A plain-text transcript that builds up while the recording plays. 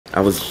I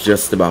was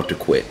just about to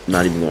quit,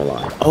 not even gonna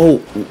lie. Oh,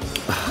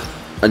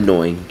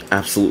 annoying,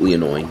 absolutely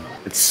annoying.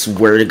 I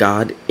swear to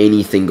God,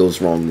 anything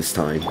goes wrong this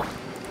time,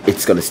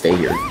 it's gonna stay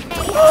here.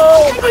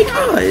 Oh my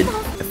God!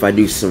 If I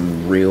do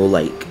some real,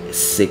 like,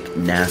 sick,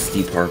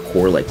 nasty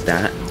parkour like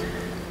that.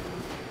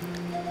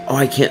 Oh,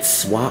 I can't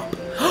swap.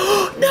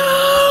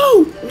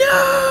 No!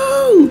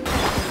 No!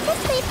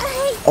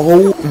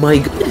 Oh my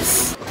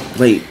goodness.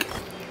 Like,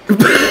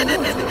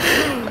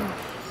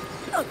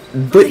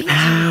 but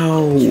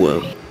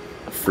how?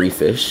 Free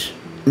fish?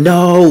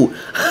 No!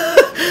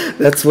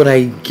 That's what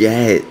I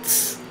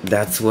get.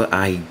 That's what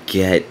I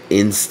get.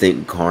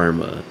 Instant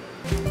karma.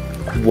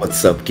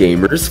 What's up,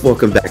 gamers?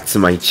 Welcome back to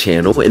my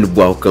channel and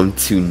welcome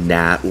to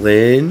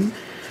Natlan.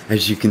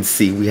 As you can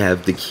see, we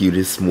have the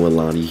cutest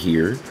Mualani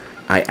here.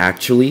 I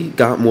actually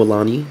got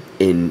Mualani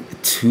in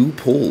 2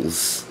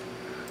 pulls.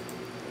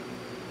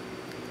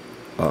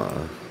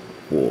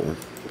 We'll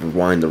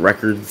rewind the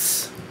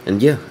records.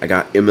 And yeah, I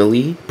got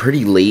Emily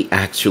pretty late,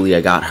 actually.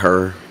 I got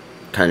her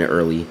kind of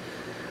early.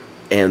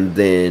 And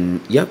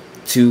then, yep,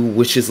 2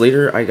 wishes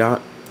later, I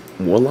got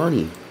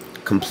Mualani.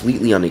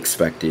 Completely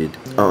unexpected.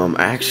 I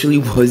actually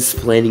was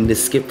planning to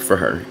skip for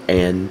her.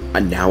 And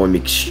now I'm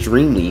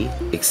extremely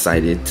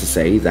excited to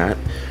say that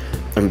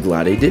I'm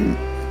glad I didn't.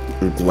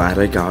 I'm glad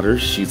I got her.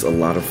 She's a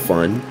lot of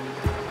fun.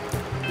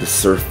 The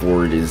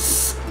surfboard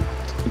is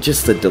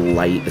just a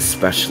delight,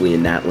 especially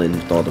in Natlan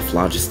with all the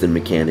phlogiston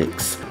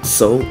mechanics.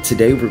 So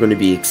today we're going to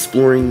be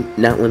exploring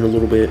Natlan a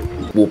little bit.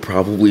 We'll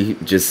probably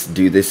just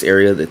do this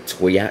area, the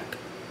Toyac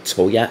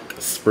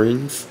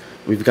Springs.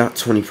 We've got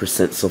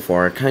 20% so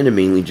far. I kind of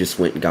mainly just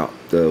went and got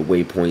the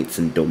waypoints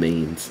and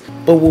domains.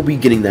 But we'll be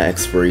getting that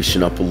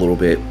exploration up a little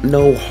bit.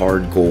 No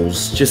hard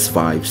goals, just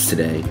vibes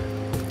today.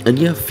 And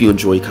yeah, if you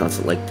enjoy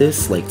content like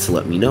this, like to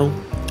let me know.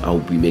 I'll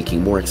be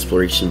making more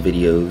exploration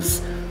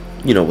videos,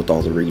 you know, with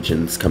all the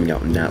regions coming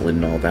out in Natlan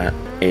and all that.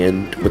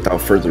 And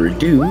without further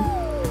ado,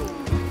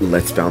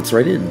 let's bounce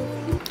right in.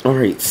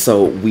 Alright,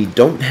 so we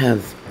don't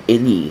have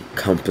any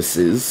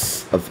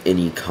compasses of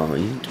any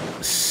kind,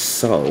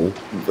 so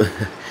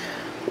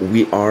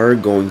we are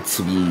going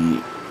to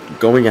be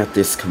going at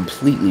this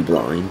completely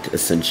blind,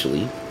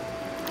 essentially.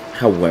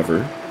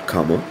 However,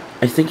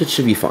 I think it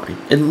should be fine.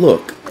 And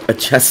look, a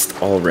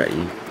chest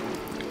already.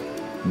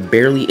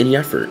 Barely any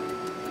effort.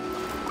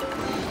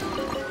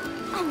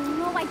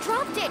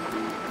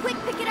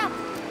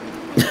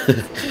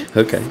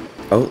 Okay.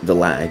 Oh, the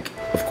lag,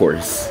 of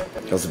course.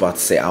 I was about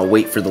to say, I'll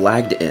wait for the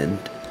lag to end.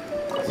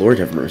 Lord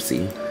have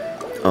mercy.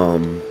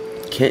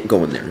 Can't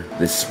go in there.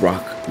 This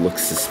rock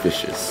looks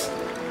suspicious.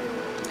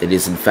 It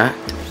is in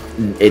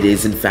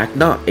fact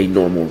not a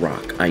normal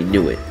rock. I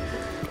knew it.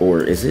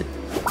 Or is it?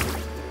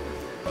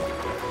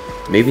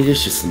 Maybe it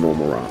is just a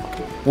normal rock.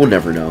 We'll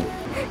never know.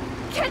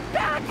 Get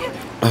back!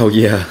 Oh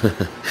yeah.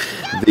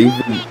 They've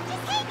been...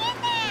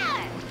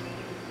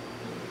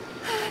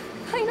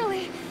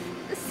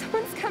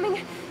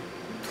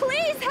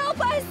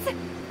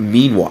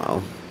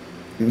 Meanwhile,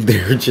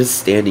 they're just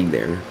standing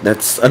there.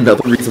 That's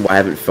another reason why I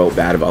haven't felt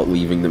bad about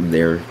leaving them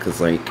there. Cause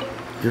like,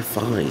 you're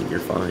fine, you're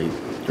fine.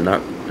 They're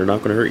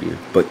not gonna hurt you.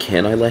 But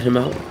can I let him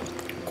out?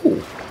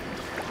 Cool.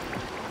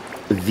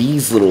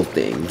 These little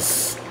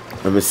things,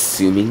 I'm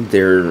assuming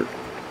they're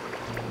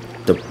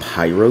the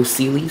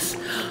pyroceles.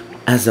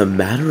 As a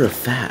matter of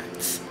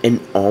fact, in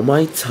all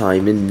my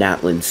time in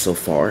Natlan so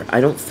far, I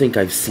don't think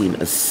I've seen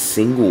a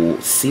single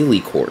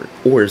Sealy core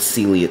or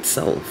Sealy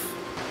itself.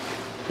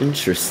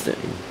 Interesting.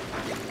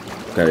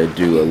 Gotta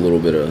do a little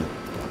bit of...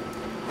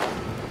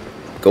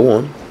 Go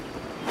on.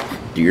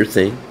 Do your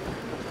thing.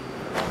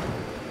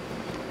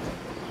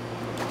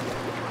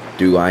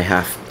 Do I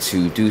have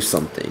to do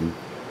something?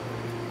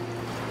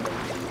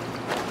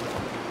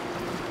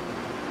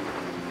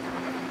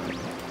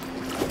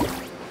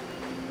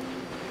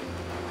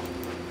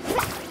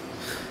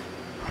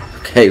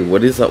 Okay,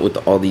 what is up with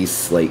all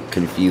these, like,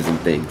 confusing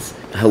things?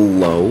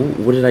 Hello?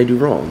 What did I do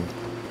wrong?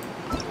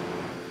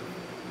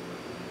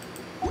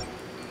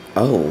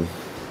 Oh.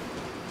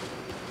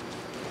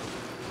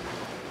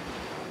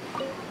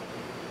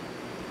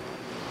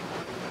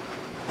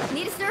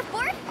 Need a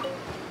surfboard?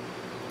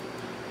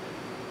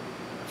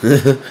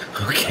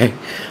 Okay,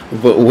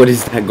 but what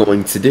is that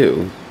going to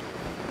do?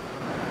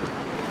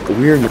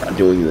 We're not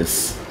doing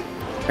this.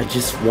 I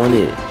just want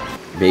it.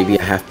 Maybe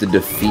I have to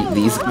defeat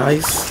these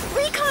guys?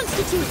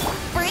 Reconstitute!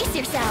 Brace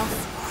yourselves!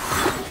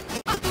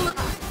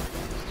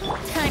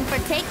 Time for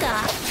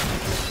takeoff!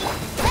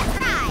 Let's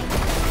ride!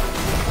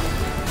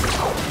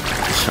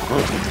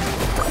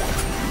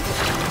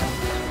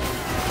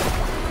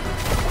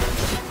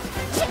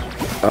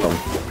 Oh.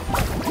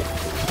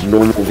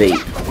 Normal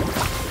vape.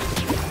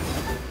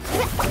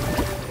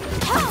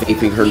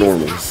 Vaping her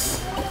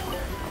normals.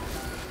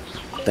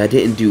 That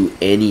didn't do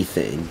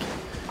anything.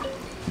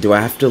 Do I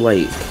have to,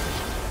 like...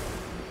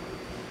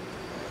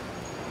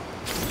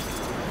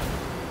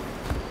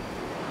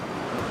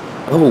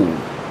 Oh.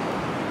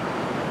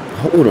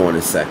 Hold on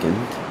a second.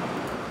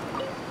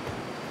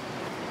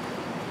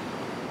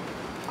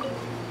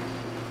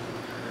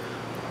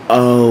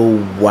 Oh,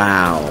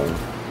 wow.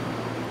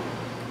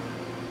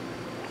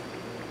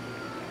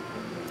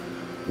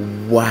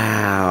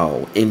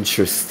 Wow.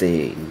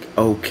 Interesting.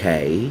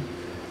 Okay.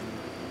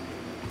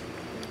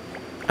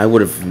 I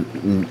would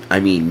have, I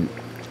mean,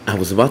 I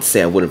was about to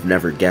say I would have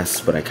never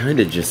guessed, but I kind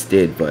of just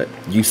did, but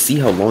you see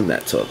how long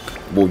that took.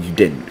 Well, you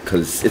didn't,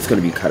 because it's going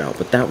to be cut out,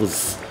 but that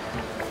was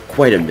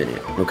quite a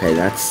minute. Okay,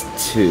 that's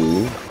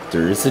 2.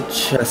 There is a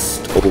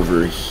chest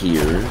over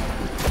here.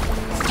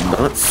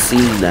 Not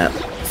seeing that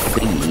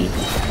thingy.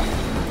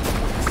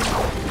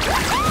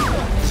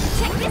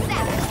 Check this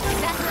out.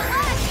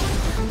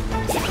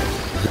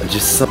 That's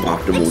Just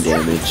suboptimal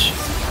damage.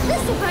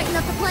 this will brighten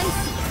up the place.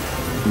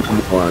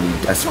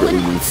 Mualani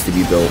desperately needs to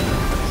be built.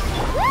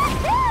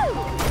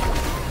 Woohoo!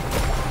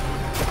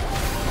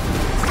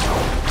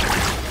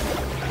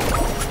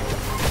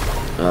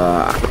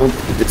 I don't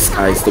think this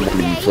guy's the one to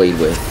be played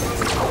with.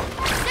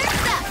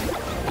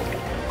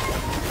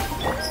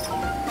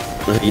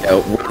 Yeah,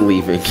 we're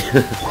leaving.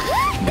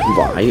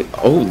 Goodbye.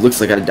 Oh, looks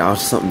like I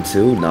dodged something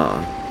too.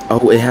 Nah.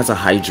 Oh, it has a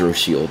hydro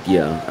shield.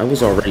 Yeah, I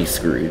was already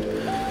screwed.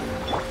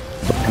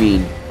 But, I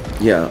mean,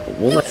 yeah,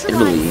 we'll let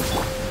Emily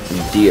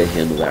and Dia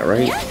handle that,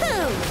 right?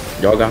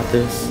 Yahoo! Y'all got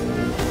this?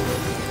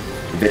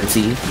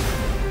 Venti?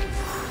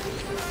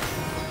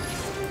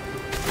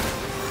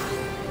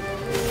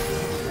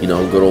 You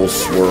know, good old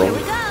swirl. Here we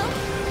go.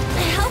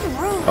 How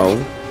rude. Oh.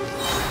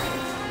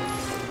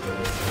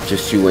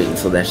 Just you wait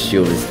until that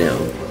shield is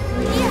down.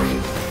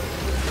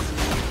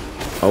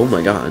 Oh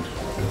my god.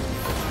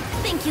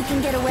 Think you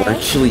can get away? We'll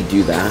actually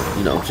do that,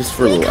 you know, just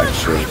for a little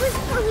extra. I was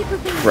fully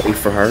prepared. Pray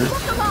for her.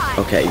 Come on.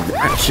 Okay,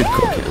 that should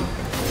cook him.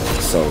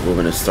 So we're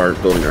gonna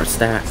start building our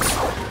stacks.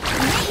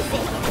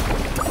 Amazing.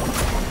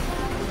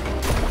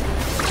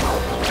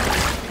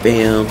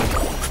 Bam.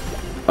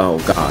 Oh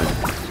god.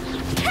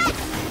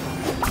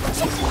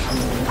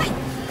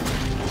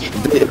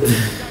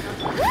 Woohoo!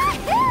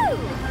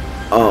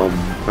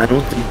 I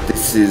don't think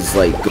this is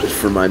like good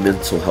for my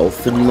mental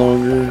health any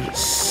longer,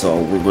 so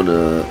we're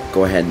gonna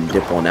go ahead and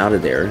dip on out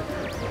of there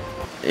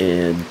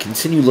and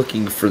continue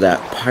looking for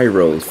that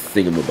pyro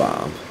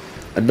thingamabob.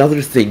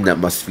 Another thing that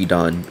must be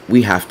done,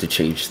 we have to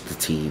change the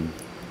team,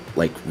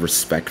 like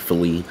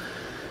respectfully.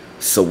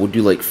 So we'll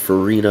do like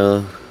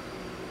Farina,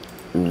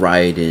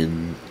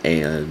 Raiden,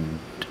 and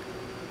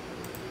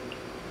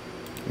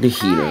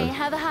Nahida. I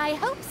have high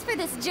hopes for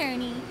this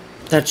journey.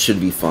 That should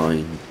be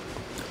fine.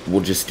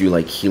 We'll just do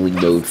like healing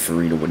mode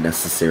Farina when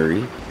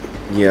necessary.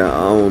 Yeah, I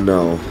don't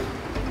know.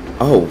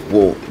 Oh,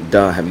 well,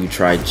 duh, have you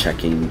tried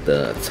checking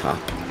the top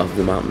of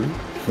the mountain?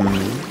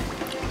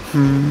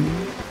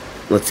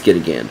 Let's get a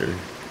gander.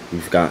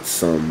 We've got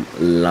some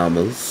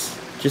llamas,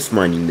 just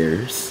minding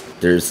theirs.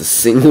 There's a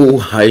single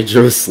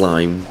hydro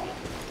slime.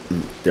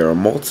 There are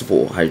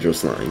multiple hydro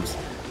slimes.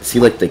 Is he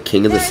like the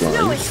king of the There's no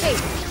slimes? escape.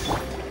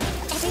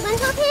 Everyone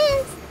hold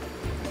hands.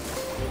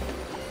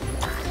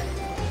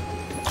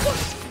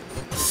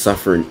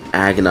 Suffer an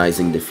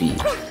agonizing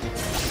defeat.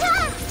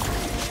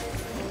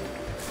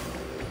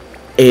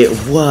 It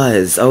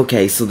was!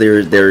 Okay, so there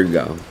you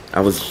go.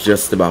 I was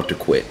just about to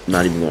quit.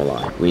 Not even gonna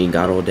lie. We ain't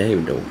got all day,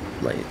 we don't,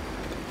 like,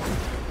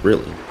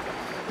 really.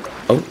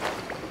 Oh.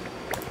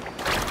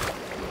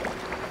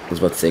 I was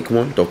about to say, come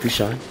on, don't be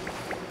shy.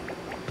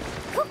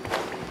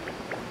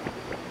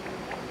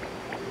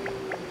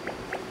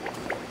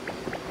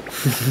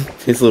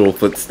 His little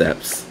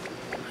footsteps.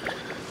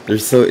 They're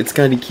so, it's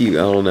kind of cute,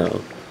 I don't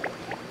know.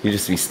 You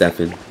just be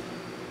stepping.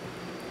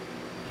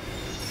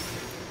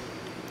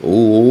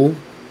 Ooh.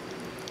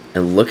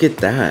 And look at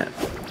that.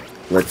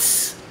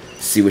 Let's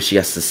see what she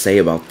has to say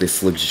about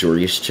this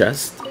luxurious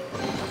chest.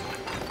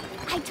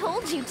 I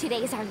told you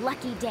today's our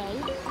lucky day.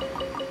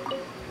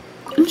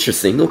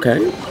 Interesting,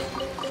 okay.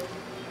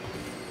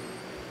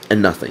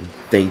 And nothing.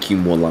 Thank you,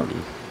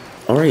 Mualani.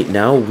 Alright,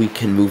 now we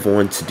can move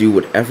on to do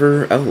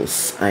whatever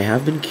else. I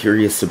have been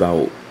curious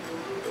about,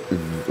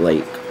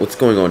 like, what's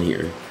going on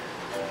here.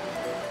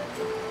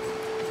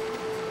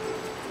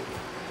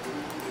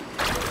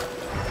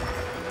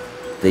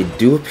 They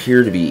do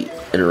appear to be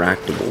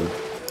interactable.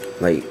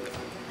 Like,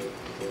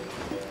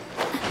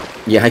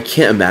 yeah, I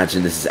can't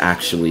imagine this is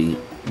actually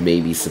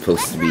maybe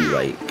supposed to be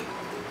like...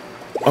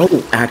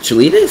 Oh,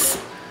 actually it is!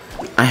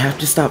 I have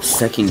to stop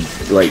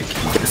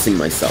guessing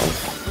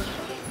myself.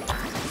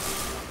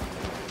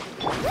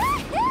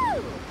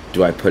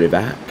 Do I put it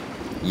back?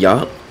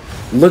 Yup.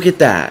 Look at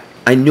that!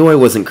 I knew I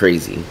wasn't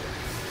crazy.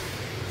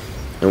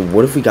 And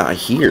what have we got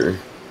here?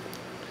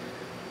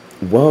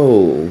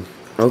 Whoa.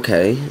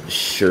 Okay,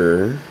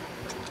 sure.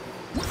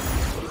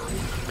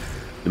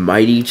 The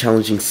mighty,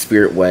 challenging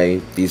spirit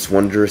way. These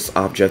wondrous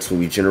objects will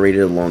be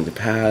generated along the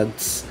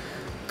paths.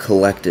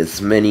 Collect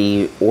as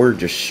many or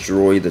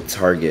destroy the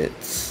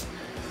targets.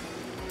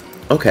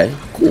 Okay,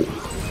 cool.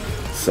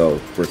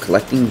 So, we're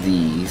collecting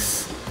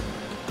these.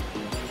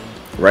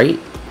 Right?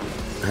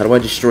 How do I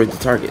destroy the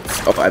targets?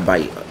 Oh, I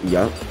bite.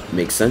 Yup,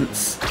 makes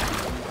sense.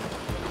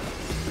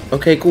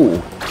 Okay,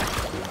 cool.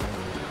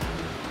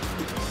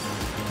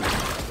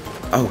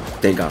 Oh,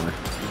 thank God.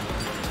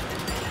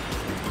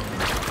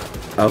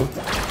 Oh.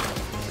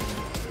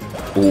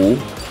 Ooh.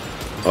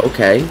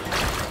 Okay.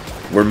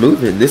 We're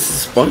moving. This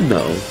is fun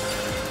though.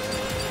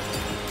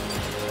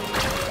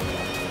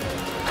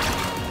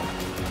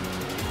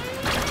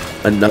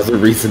 Another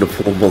reason to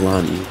pull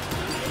Mualani.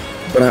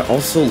 But I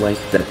also like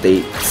that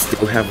they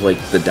still have like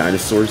the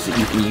dinosaurs that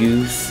you can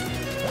use.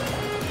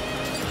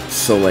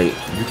 So like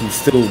you can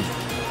still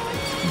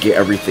get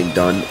everything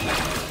done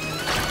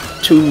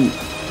to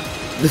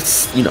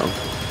this, you know,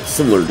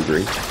 similar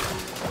degree.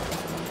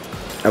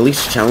 At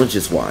least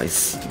challenges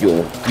wise, you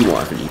won't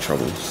have any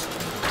troubles.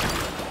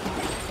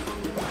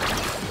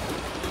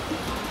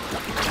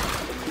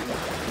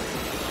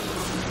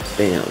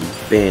 Bam,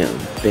 bam,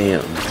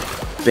 bam,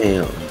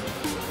 bam,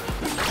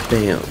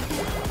 bam,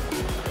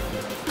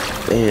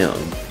 bam.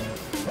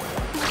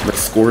 My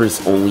score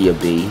is only a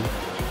B.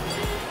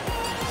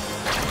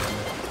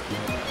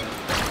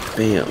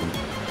 Bam,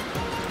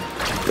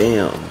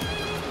 bam,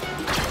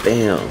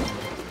 bam.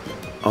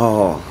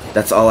 Oh,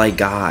 that's all I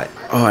got.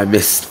 Oh, I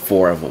missed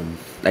 4 of them.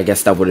 I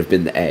guess that would have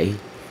been the A.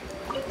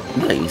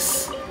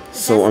 Nice.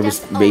 So I'm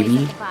just,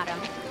 maybe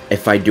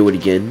if I do it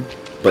again,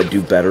 but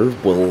do better,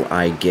 will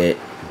I get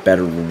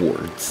better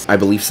rewards? I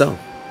believe so.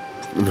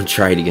 I'm gonna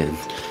try it again.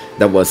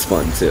 That was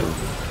fun too.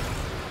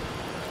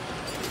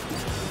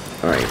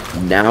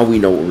 Alright, now we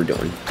know what we're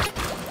doing.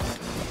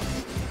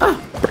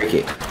 Ah, break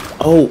it.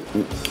 Oh,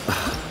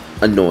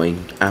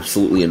 annoying.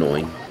 Absolutely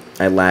annoying.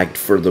 I lagged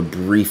for the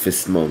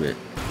briefest moment.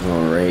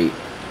 Alright.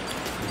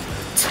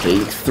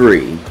 Take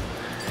 3.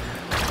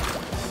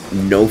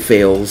 No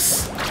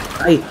fails.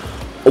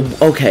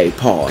 Okay,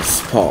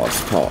 pause.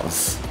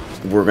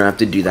 We're gonna have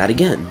to do that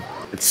again.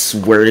 I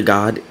swear to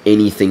God,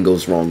 anything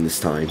goes wrong this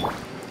time,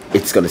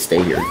 it's gonna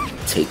stay here.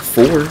 Take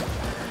 4.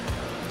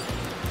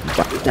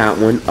 Bite that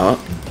one up.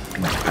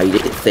 Bite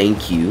it,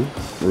 thank you.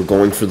 We're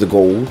going for the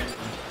gold.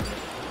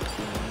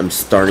 I'm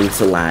starting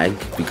to lag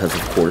because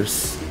of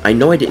course. I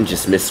know I didn't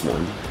just miss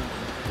one.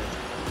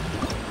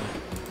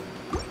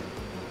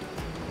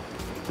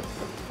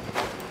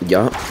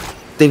 Yup.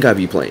 Think I'd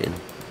be playing.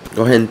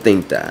 Go ahead and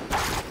think that.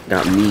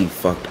 Got me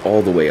fucked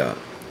all the way up.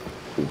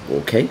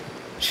 Okay.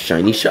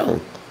 Shiny shell.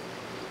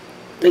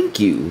 Thank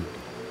you.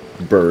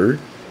 Bird.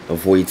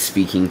 Avoid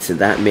speaking to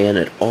that man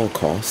at all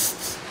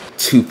costs.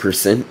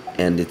 2%,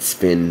 and it's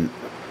been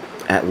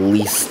at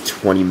least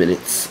 20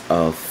 minutes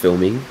of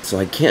filming, so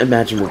I can't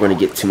imagine we're going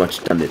to get too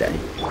much done today.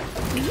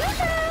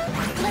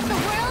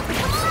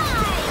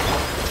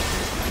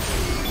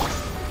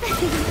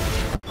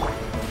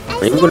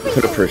 I'm going to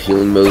put up her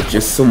healing mode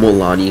just so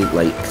Mualani,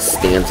 like,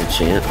 stands a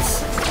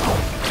chance.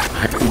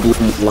 Hyper Blue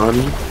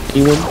Mualani?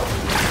 Anyone?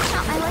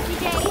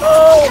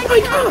 Oh my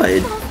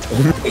god!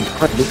 Oh my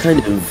god, what kind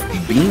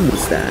of beam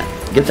was that?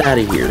 Get out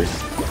of here.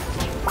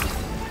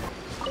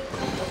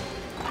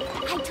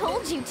 I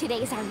told you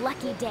today's our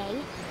lucky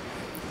day.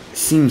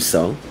 Seems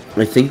so.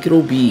 I think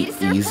it'll be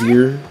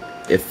easier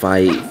if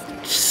I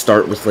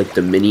start with like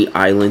the mini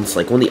islands,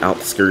 like on the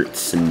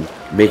outskirts, and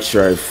make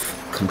sure I've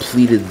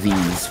completed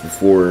these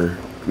before,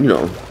 you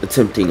know,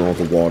 attempting all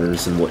the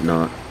waters and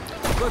whatnot.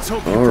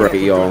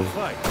 Alright, y'all.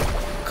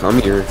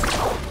 Come here.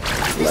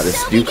 Let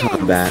us do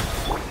combat.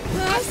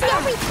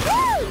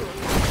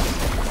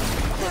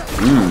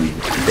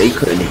 They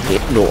couldn't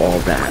handle all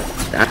that.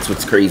 That's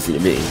what's crazy to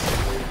me.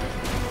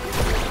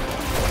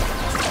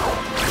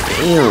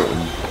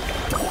 Damn.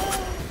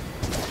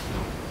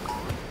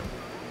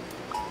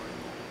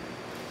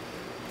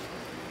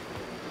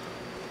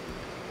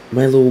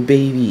 My little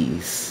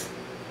babies.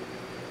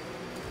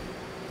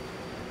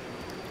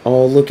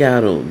 Oh, look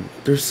at them.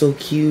 They're so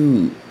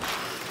cute.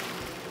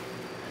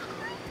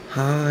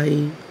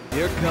 Hi.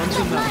 Here comes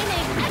another.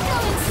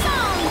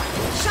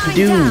 I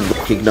do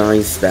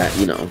recognize that,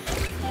 you know,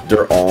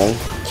 they're all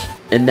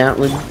in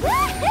Natlan.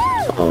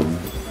 I'm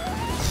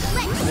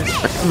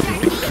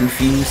a bit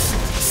confused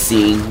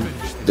seeing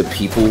the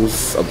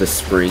peoples of the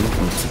spring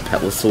and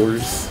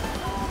Tepetlosaurs.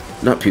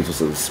 Not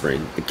peoples of the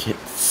spring, the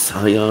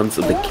scions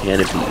of the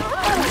canopy.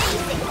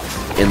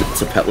 And the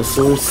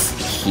Tepetlosaurs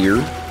here,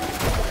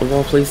 of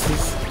all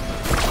places.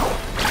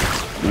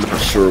 I'm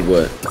not sure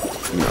what,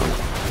 you know,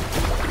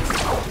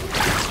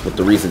 what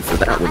the reason for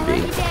that would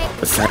be.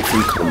 Aside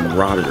from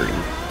camaraderie,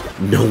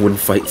 no one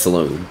fights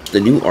alone.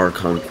 The new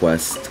Archon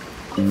quest,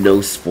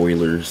 no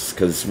spoilers,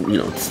 because, you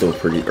know, it's still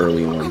pretty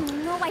early on. Oh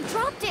no, I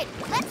dropped it.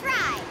 Let's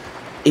ride.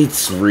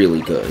 It's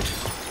really good.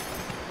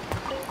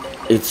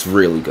 It's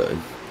really good.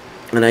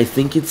 And I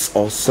think it's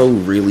also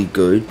really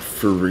good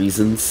for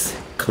reasons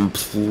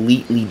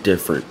completely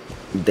different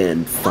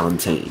than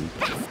Fontaine.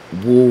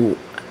 We'll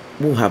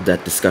have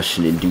that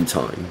discussion in due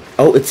time.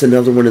 Oh, it's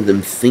another one of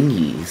them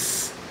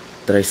thingies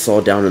that I saw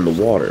down in the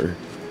water.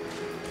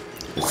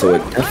 So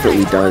it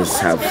definitely does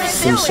have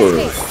some sort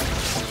of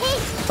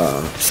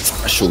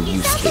special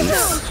use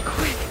case.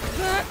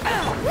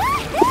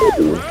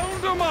 Ooh.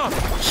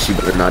 She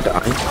better not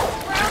die.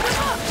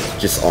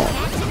 Just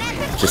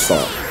off. Just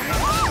off.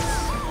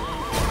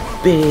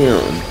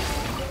 Bam.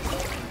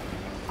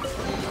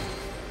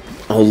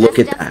 Oh, look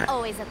at that.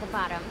 Always at the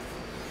bottom.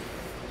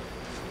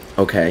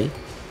 Okay.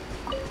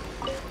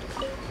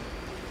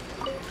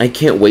 I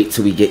can't wait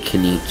till we get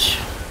Kanich.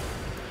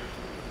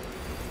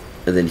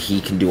 And then he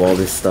can do all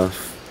this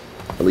stuff.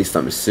 At least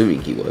I'm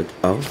assuming he would.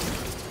 Oh.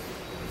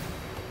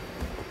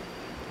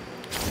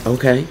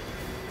 Okay.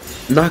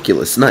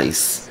 Inoculus,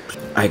 nice.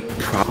 I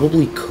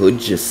probably could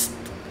just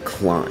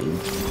climb.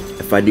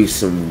 If I do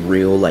some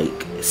real,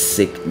 like,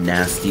 sick,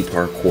 nasty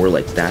parkour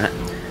like that.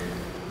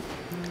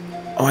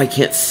 Oh, I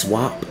can't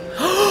swap.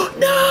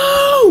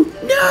 No!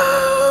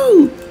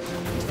 No!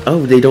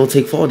 Oh, they don't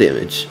take fall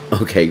damage.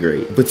 Okay,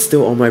 great. But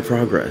still on my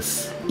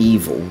progress.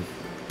 Evil.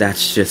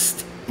 That's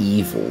just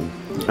evil.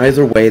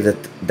 Either way,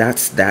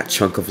 that's that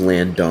chunk of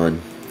land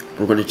done.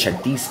 We're gonna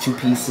check these two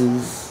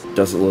pieces.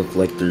 Doesn't look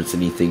like there's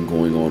anything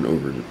going on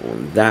over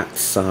on that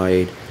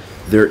side.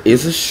 There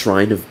is a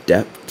Shrine of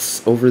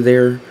Depths over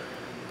there.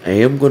 I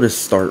am gonna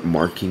start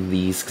marking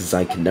these because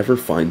I can never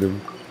find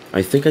them.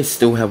 I think I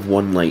still have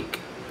one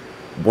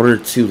or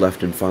two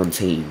left in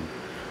Fontaine.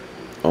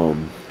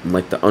 In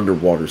like the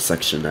underwater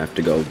section I have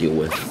to go deal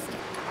with.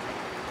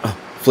 Oh,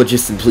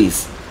 Phlogiston,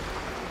 please.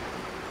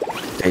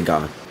 Thank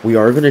God. We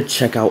are going to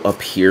check out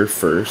up here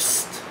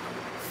first.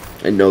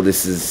 I know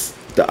this is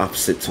the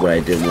opposite to what I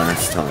did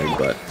last time,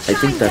 but I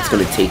think that's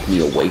going to take me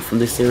away from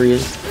this area.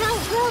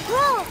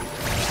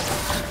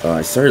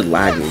 I started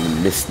lagging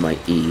and missed my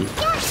E,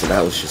 so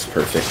that was just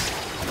perfect.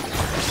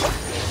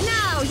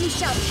 Now you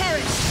shall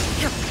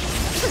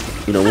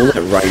perish. You know, we'll let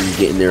Raiden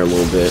get in there a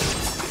little bit.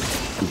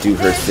 Do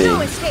her thing.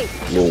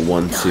 Little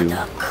 1-2.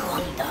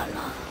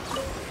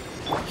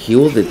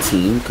 Heal the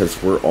team, because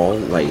we're all,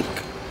 like,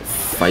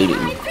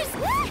 fighting.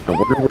 I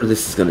wonder where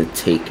this is gonna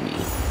take me.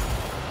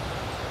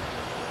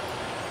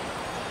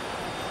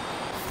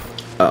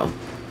 Oh.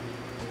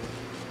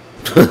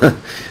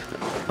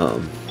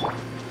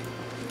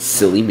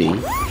 Silly me.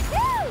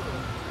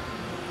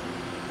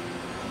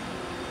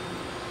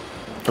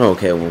 Oh,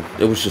 okay, well,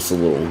 it was just a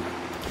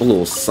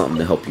little something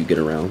to help you get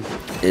around.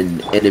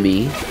 An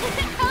enemy.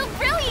 Oh,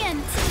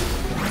 brilliant!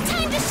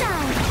 Time to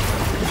shine.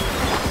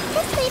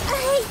 This way,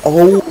 play.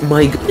 Oh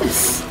my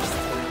goodness.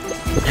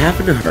 What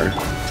happened to her?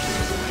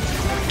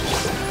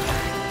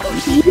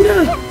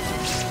 Yeah.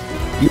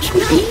 You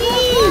should be.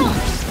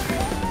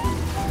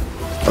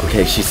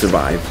 Okay, she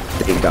survived.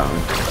 Thank God.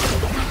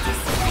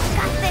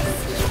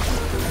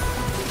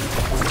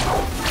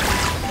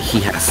 He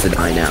has to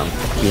die now.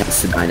 He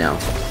has to die now.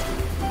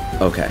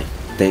 Okay,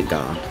 thank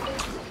God.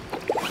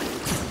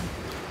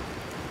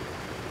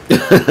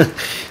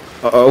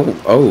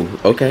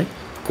 Okay,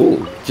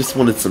 cool. Just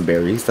wanted some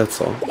berries, that's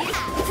all.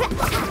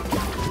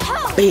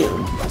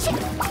 Bam!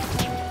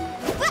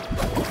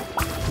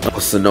 Oh,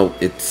 so no,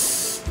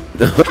 it's...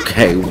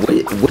 Okay,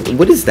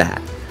 what is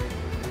that?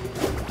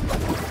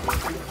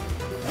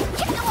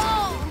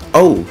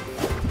 Oh!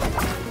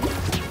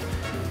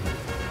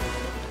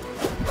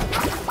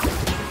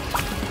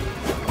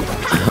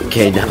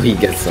 Okay, now he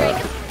gets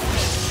up.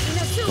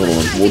 Hold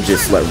on, we'll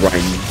just let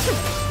Ryan,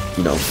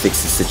 you know,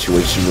 fix the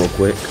situation real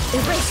quick.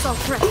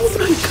 Oh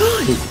my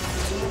God!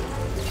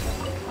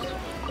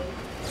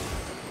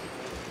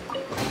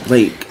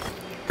 Like...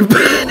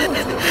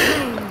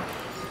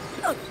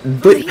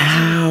 But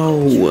how?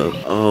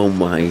 Oh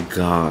my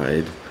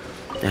God.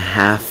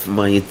 Half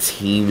my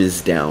team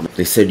is down.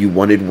 They said you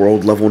wanted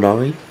world level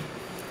 9?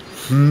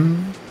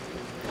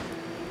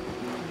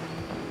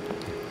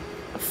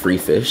 Free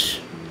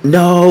fish?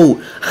 No!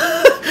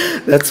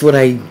 That's what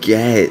I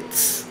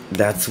get.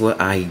 That's what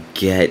I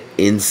get.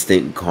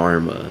 Instant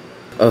karma.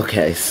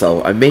 Okay,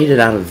 so I made it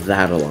out of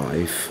that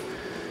alive.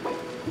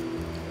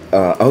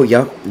 Oh,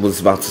 yep. Was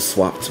about to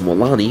swap to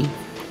Mualani.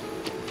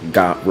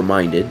 Got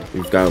reminded.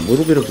 We've got a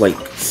little bit of, like,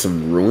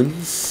 some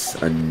ruins.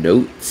 A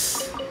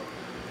note.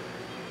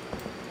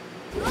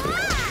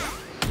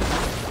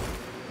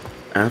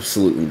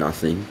 Absolutely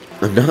nothing.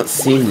 I'm not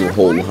seeing a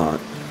whole lot.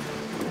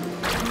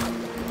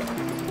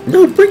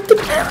 No, break the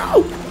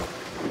arrow!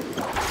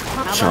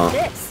 Chomp.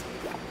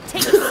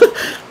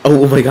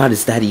 Oh my God,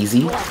 is that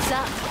easy?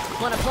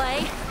 Wanna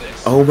play?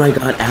 Oh my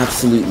God,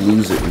 absolute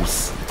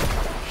losers.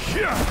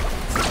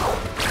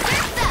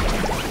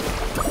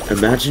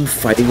 Imagine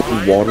fighting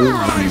on water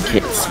when you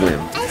can't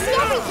swim.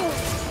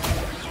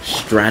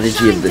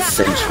 Strategy of the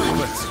century.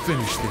 Let's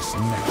finish this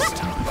next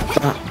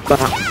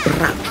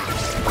time.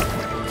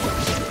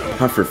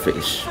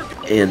 Pufferfish.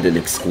 And an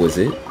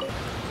exquisite.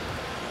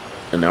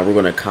 And now we're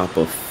gonna cop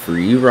a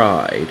free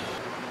ride.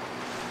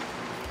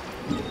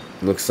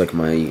 Looks like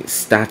my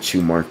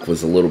statue mark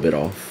was a little bit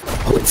off.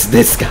 Oh, it's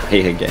this guy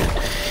again.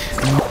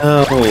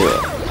 No.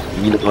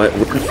 You know what?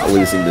 We're not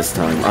losing this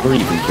time. I don't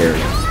even care.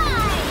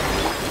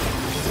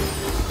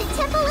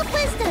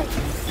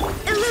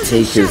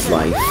 Take his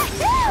life.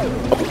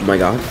 Oh my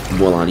God.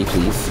 Mualani,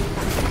 please.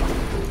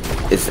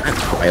 Is that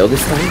cryo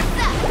this time?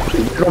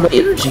 Where did all my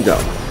energy go?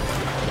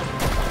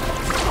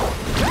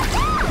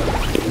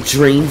 It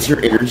drains your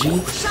energy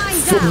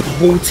from the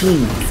whole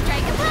team.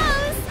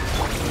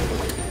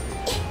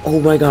 Oh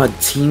my God,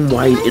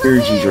 team-wide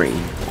energy drain.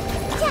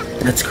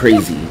 That's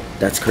crazy.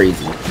 That's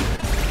crazy.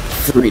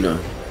 Serena.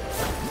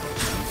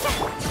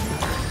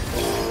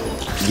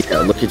 Yeah,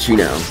 look at you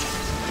now.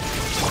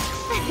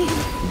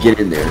 Get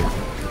in there.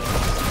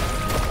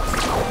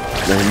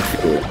 Let him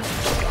feel it.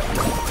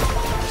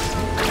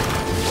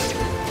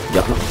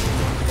 Yup.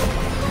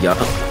 Yup.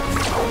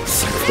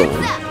 Keep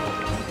going.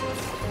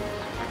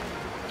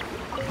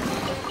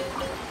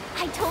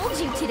 I told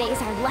you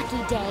today's our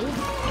lucky day.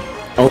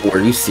 Oh, are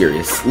you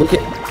serious? Look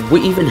at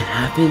what even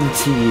happened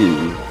to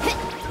you.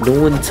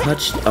 No one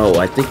touched. Oh,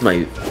 I think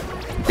my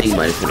thing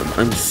might have hit him.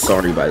 I'm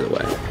sorry, by the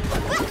way.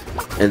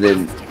 And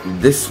then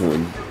this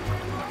one.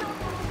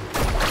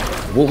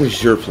 What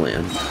was your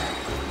plan?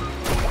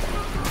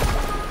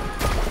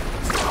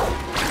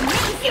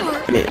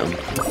 Bam.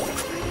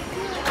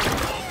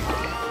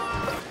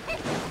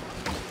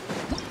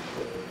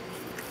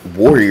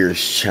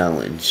 Warriors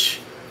Challenge.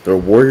 There are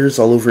warriors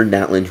all over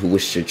Natlan who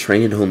wish to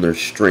train and hone their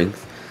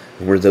strength.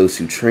 And where those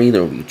who train,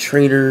 there will be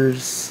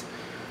trainers.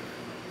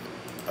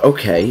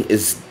 Okay,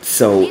 is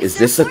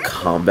this a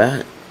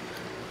combat?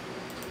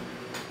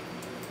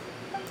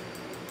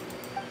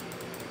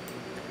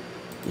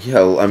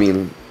 Yo, I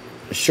mean,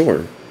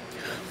 sure.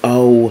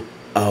 Oh.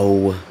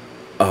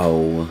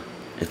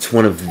 It's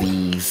one of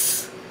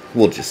these.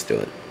 We'll just do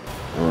it.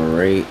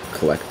 Alright,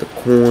 collect the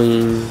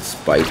coins,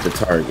 bite the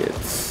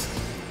targets.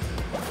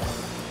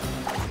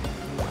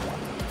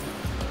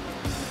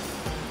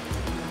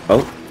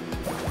 Oh.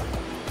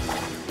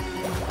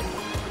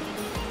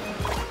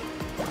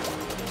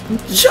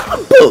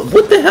 Jump!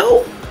 What the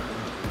hell?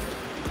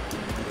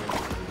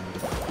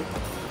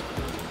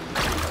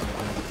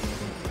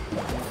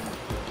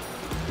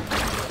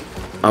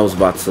 I was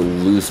about to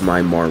lose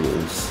my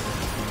marbles.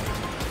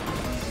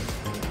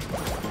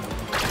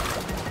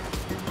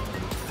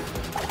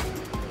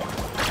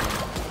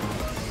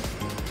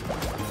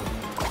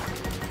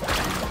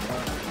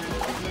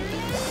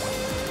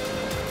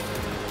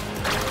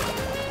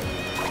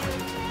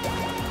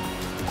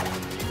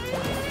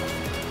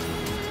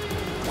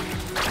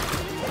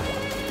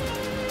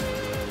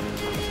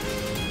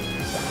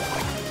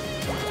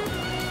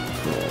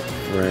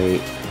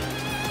 Right.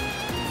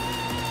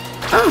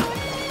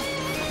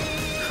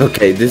 Ah!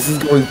 Okay, this is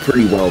going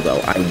pretty well,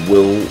 though. I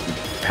will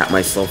pat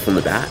myself on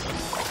the back.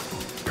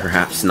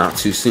 Perhaps not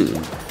too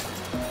soon.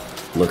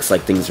 Looks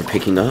like things are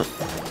picking up.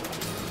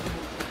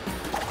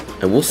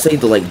 I will say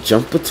the, like,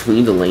 jump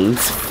between the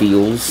lanes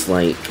feels,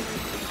 like,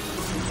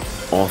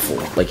 awful.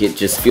 Like, it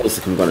just feels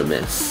like I'm gonna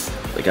miss.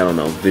 Like, I don't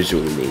know,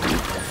 visually, maybe.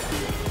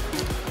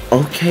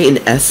 Okay,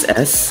 an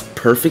SS.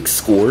 Perfect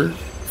score.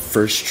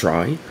 First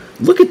try.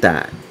 Look at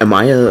that. Am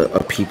I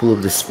a People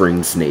of the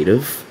Springs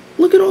native?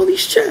 Look at all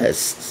these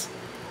chests.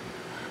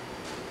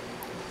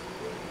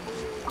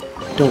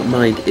 Don't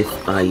mind if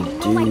I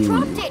do. I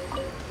dropped it.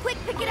 Quick,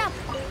 pick it up.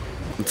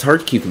 It's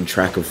hard keeping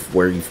track of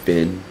where you've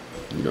been,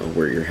 you know,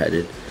 where you're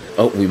headed.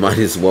 Oh, we might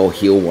as well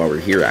heal while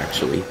we're here,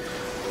 actually.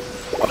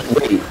 Oh,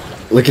 wait,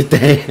 look at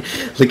that.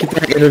 Look at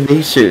that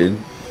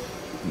animation.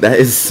 That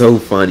is so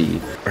funny.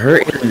 Her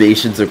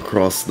animations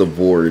across the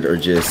board are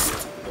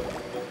just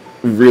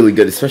really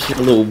good, especially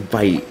a little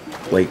bite.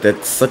 Like,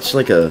 that's such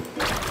like a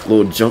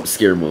little jump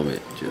scare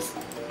moment. Just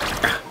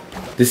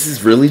this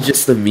is really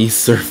just a me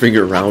surfing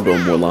around on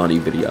Mualani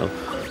video.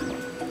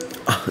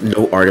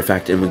 No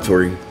artifact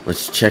inventory.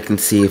 Let's check and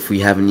see if we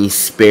have any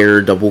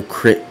spare double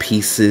crit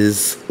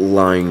pieces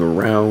lying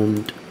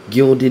around.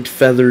 Gilded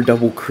feather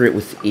double crit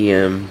with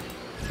EM.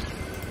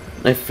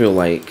 I feel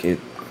like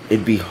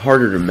it'd be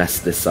harder to mess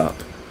this up.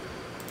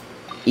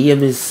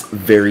 EM is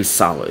very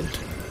solid.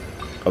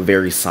 A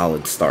very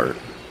solid start.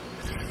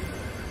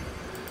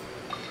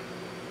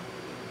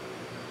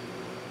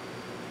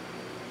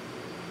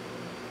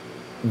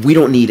 We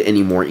don't need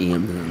any more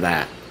EM than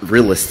that,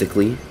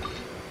 realistically.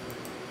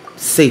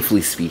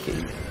 Safely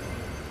speaking.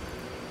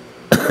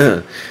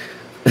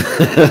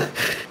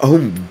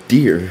 Oh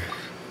dear.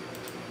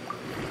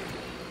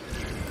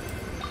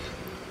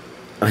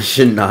 I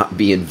should not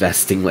be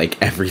investing like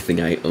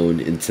everything I own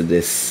into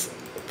this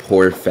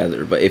poor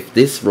feather, but if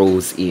this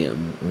rolls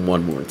EM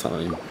one more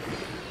time.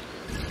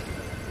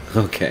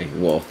 Okay,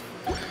 well,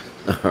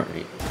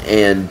 alright.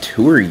 And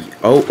who are you?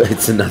 Oh,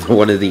 it's another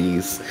one of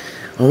these.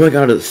 Oh my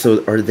god,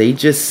 so are they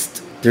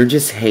just, they're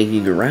just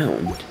hanging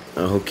around.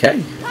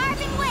 Okay.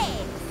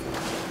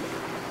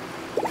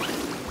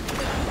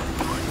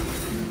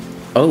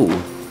 Oh,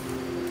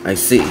 I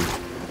see.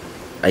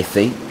 I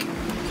think.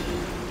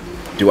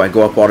 Do I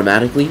go up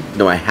automatically?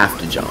 No, I have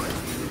to jump.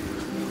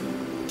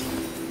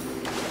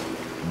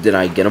 Did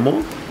I get them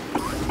all?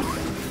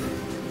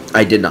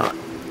 I did not.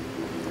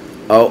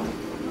 Oh.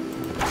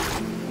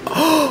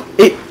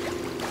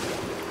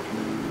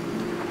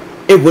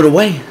 It went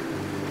away.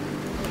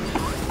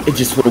 It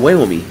just went away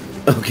with me.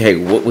 Okay,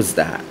 what was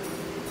that?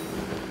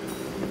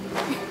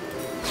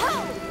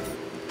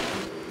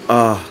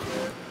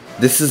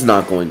 This is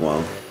not going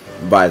well,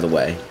 by the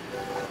way.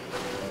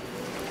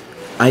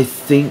 I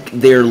think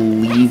they're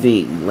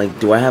leaving. Like,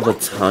 do I have a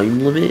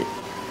time limit?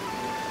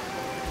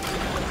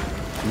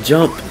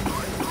 Jump.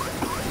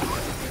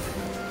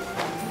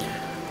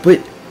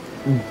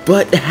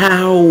 But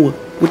how?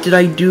 What did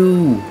I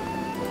do?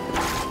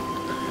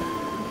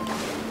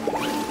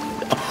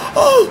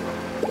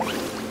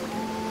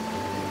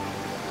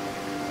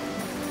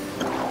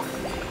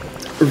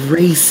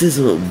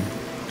 Racism.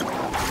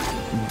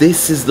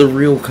 This is the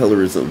real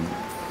colorism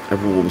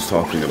everyone was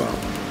talking about.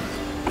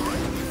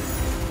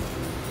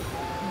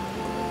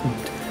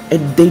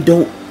 And they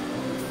don't.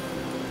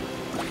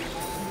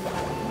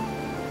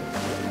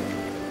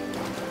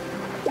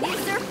 New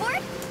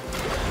surfboard?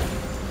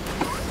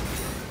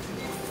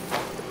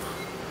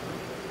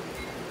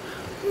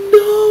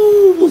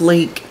 No,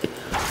 like.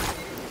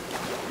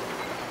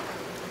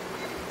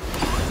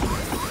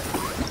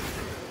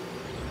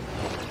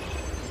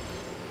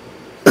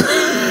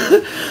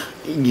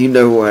 You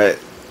know what?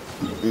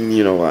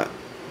 You know what?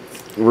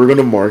 We're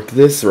gonna mark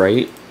this,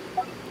 right?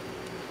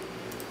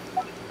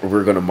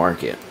 We're gonna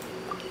mark it.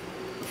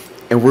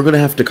 And we're gonna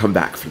have to come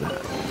back for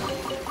that.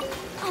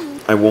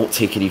 I won't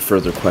take any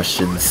further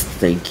questions,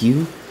 thank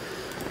you.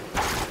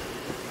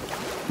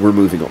 We're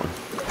moving on.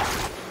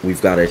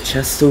 We've got a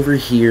chest over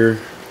here.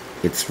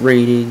 It's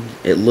raining.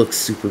 It looks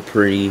super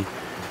pretty.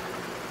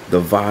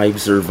 The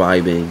vibes are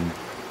vibing.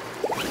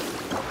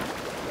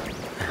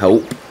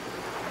 Help.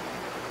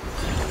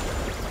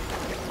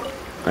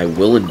 I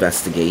will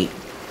investigate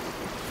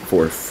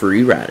for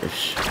free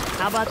radish.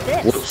 How about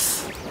this?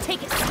 Whoops.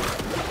 Take it.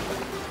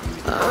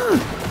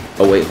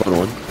 Oh wait, hold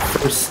on.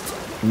 First,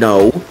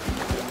 no.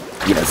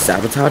 Yeah,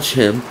 sabotage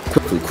him.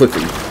 Quickly,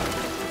 quickly.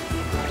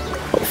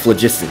 Oh,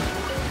 phlogiston.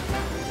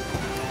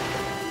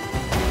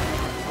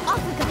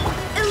 Off we go.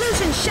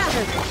 Illusion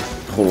shattered.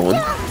 Hold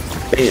on.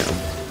 Bam.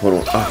 Hold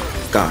on.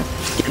 Oh, God.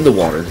 Get in the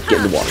water.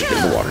 Get in the water. Get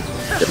in the water.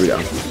 There we go.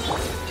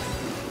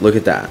 Look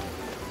at that.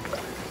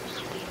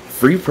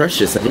 Free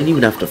precious. I didn't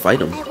even have to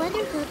fight him. I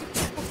wonder who the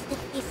chest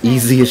is.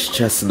 Easiest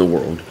chest in the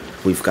world.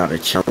 We've got a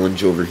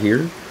challenge over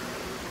here.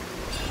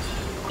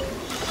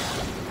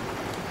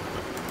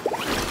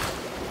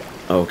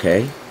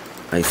 Okay.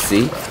 I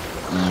see.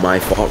 My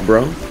fault,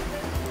 bro.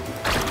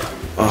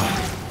 Oh.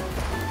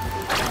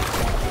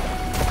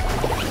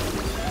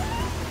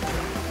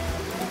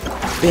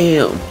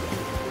 Bam.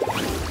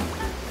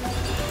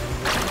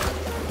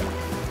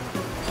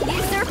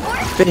 New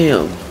surfboard?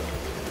 Bam.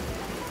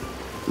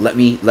 Let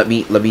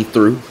me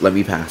through. Let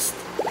me pass.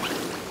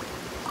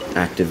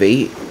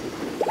 Activate.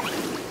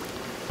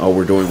 Oh,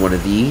 we're doing one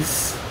of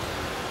these.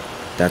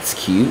 That's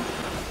cute.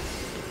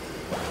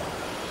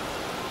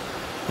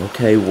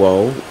 Okay,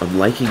 whoa. I'm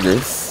liking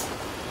this.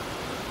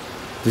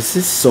 This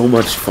is so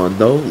much fun,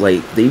 though.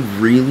 Like, they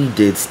really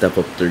did step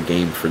up their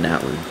game for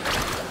Natlan.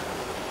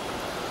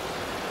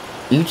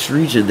 Each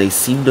region, they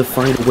seem to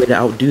find a way to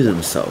outdo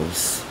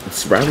themselves.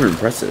 It's rather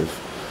impressive.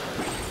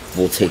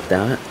 We'll take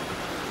that.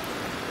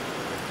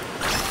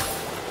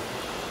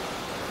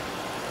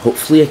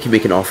 Hopefully I can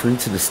make an offering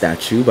to the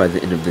statue by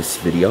the end of this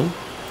video.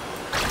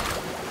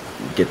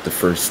 Get the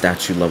first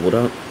statue leveled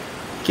up.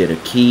 Get a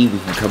key. We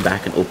can come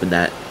back and open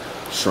that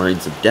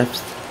Shrines of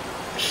Depth.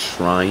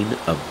 Shrine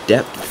of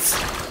Depths,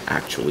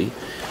 actually.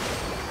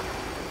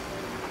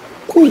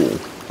 Cool.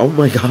 Oh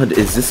my god,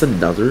 is this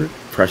another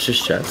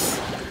precious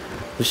chest?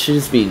 This shit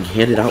is being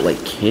handed out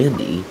like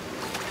candy.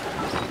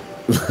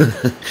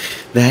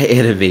 That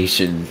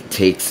animation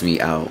takes me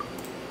out.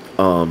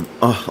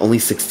 Oh, only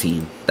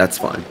 16. That's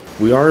fine.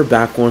 We are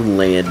back on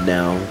land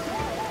now.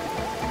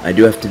 I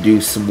do have to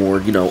do some more,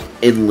 you know,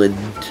 inland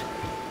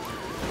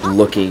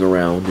looking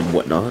around and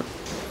whatnot.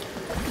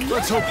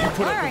 Let's hope you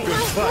put up a good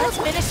fight. Let's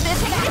finish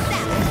this.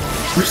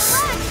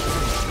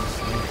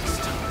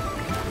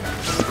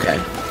 Okay.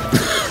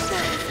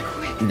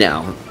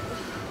 Now,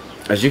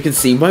 as you can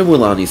see, my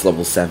Mualani's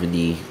level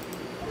 70.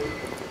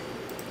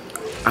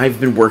 I've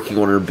been working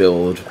on her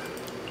build.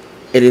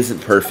 It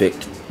isn't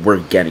perfect. We're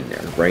getting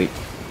there, right?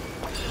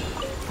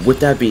 With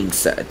that being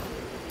said,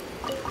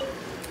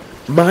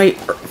 my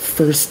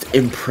first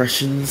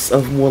impressions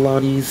of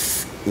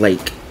Mualani's,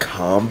 like,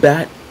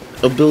 combat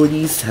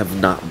abilities have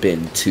not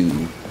been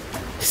too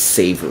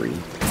savory.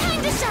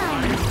 Time to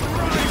shine.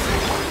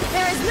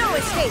 There is no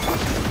escape.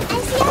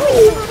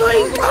 Oh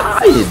my god!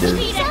 What are you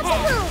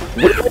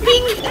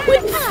being hit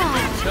with?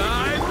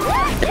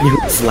 And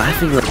who's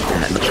laughing like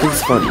that?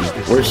 Nothing's funny.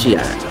 Where's she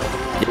at?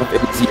 Yep,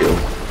 it was you.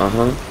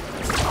 Uh-huh.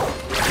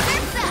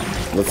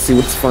 Let's see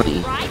what's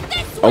funny.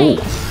 Oh,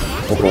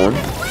 hold on.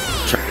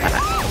 Try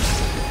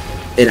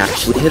that. It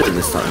actually hit her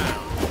this time.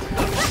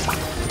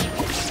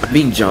 I'm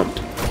being jumped.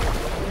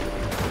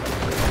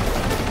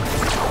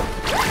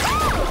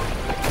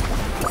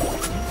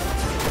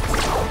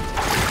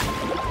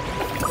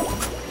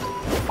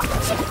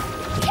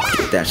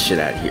 Get that shit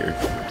out of here.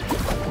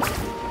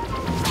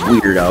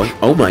 Weirdo.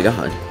 Oh my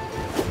god.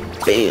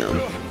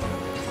 Bam.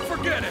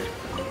 Forget it.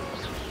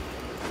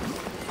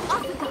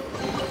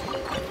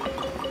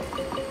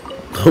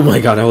 Oh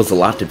my god, that was a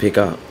lot to pick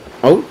up.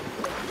 Oh.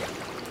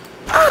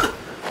 Ah!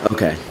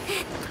 Okay.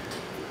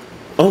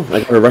 Oh,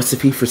 I got a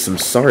recipe for some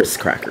Saurus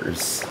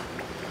crackers.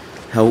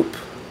 Help.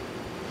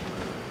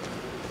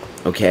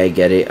 Okay, I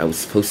get it. I was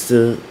supposed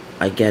to...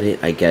 I get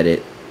it. I get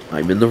it.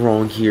 I'm in the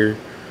wrong here.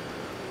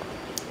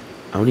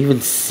 I don't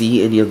even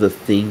see any of the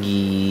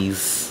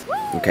thingies.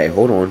 Okay,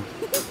 hold on.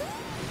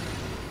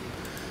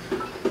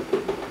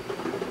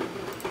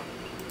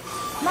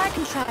 My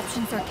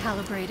contraptions are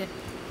calibrated.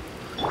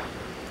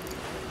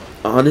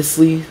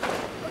 Honestly,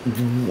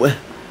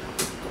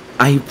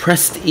 I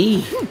pressed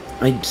E.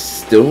 I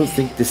still don't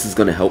think this is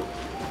gonna help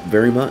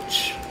very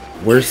much.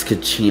 Where's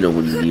Kachina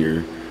when you need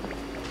her?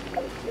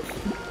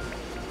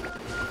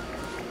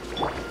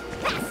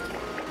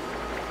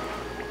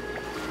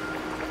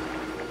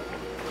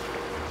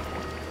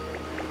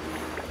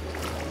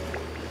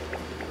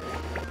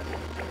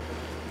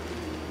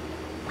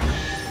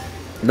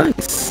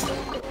 Nice.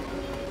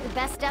 The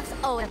best stuff's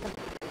always at the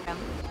bottom.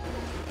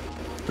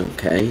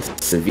 Okay,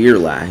 severe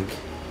lag.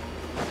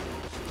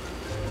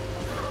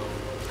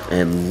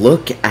 And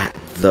look at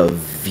the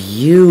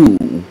view.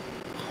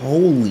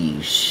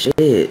 Holy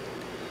shit.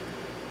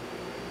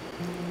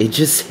 It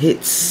just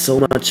hits so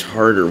much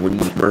harder when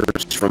you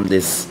emerge from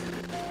this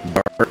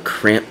dark,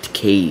 cramped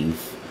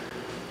cave.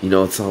 You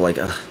know, it's all like,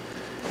 and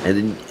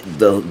then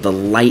the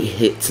light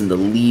hits and the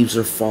leaves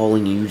are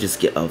falling and you just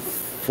get a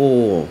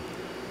full...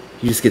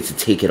 You just get to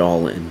take it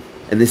all in.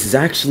 And this is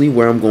actually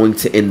where I'm going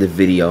to end the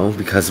video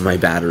because my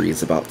battery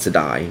is about to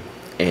die.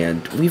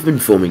 And we've been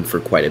filming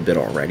for quite a bit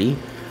already.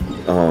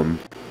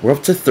 We're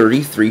up to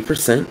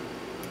 33%.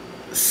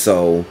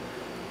 So,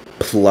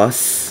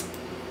 plus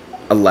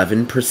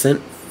 11%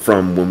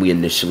 from when we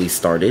initially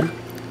started.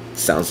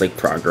 Sounds like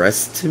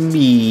progress to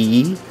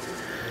me.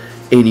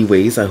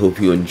 Anyways, I hope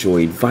you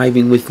enjoyed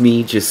vibing with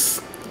me.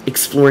 Just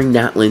exploring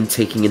Natlan,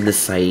 taking in the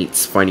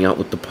sights, finding out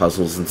what the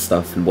puzzles and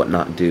stuff and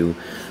whatnot do.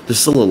 There's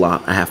still a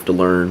lot I have to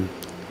learn,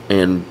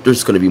 and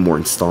there's going to be more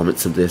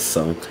installments of this,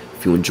 so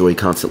if you enjoy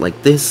content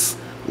like this,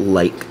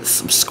 like,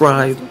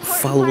 subscribe,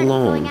 follow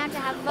along.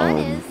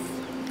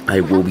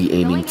 I will be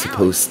aiming to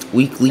post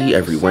weekly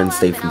every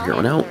Wednesday from here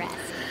on out,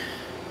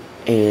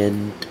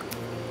 and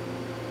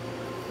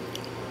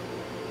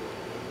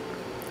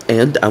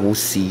I will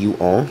see you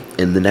all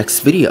in the next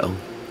video.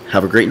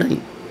 Have a great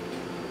night.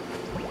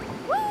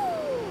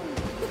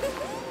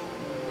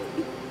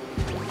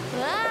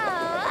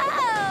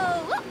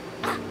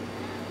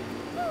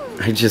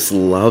 I just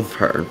love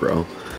her, bro.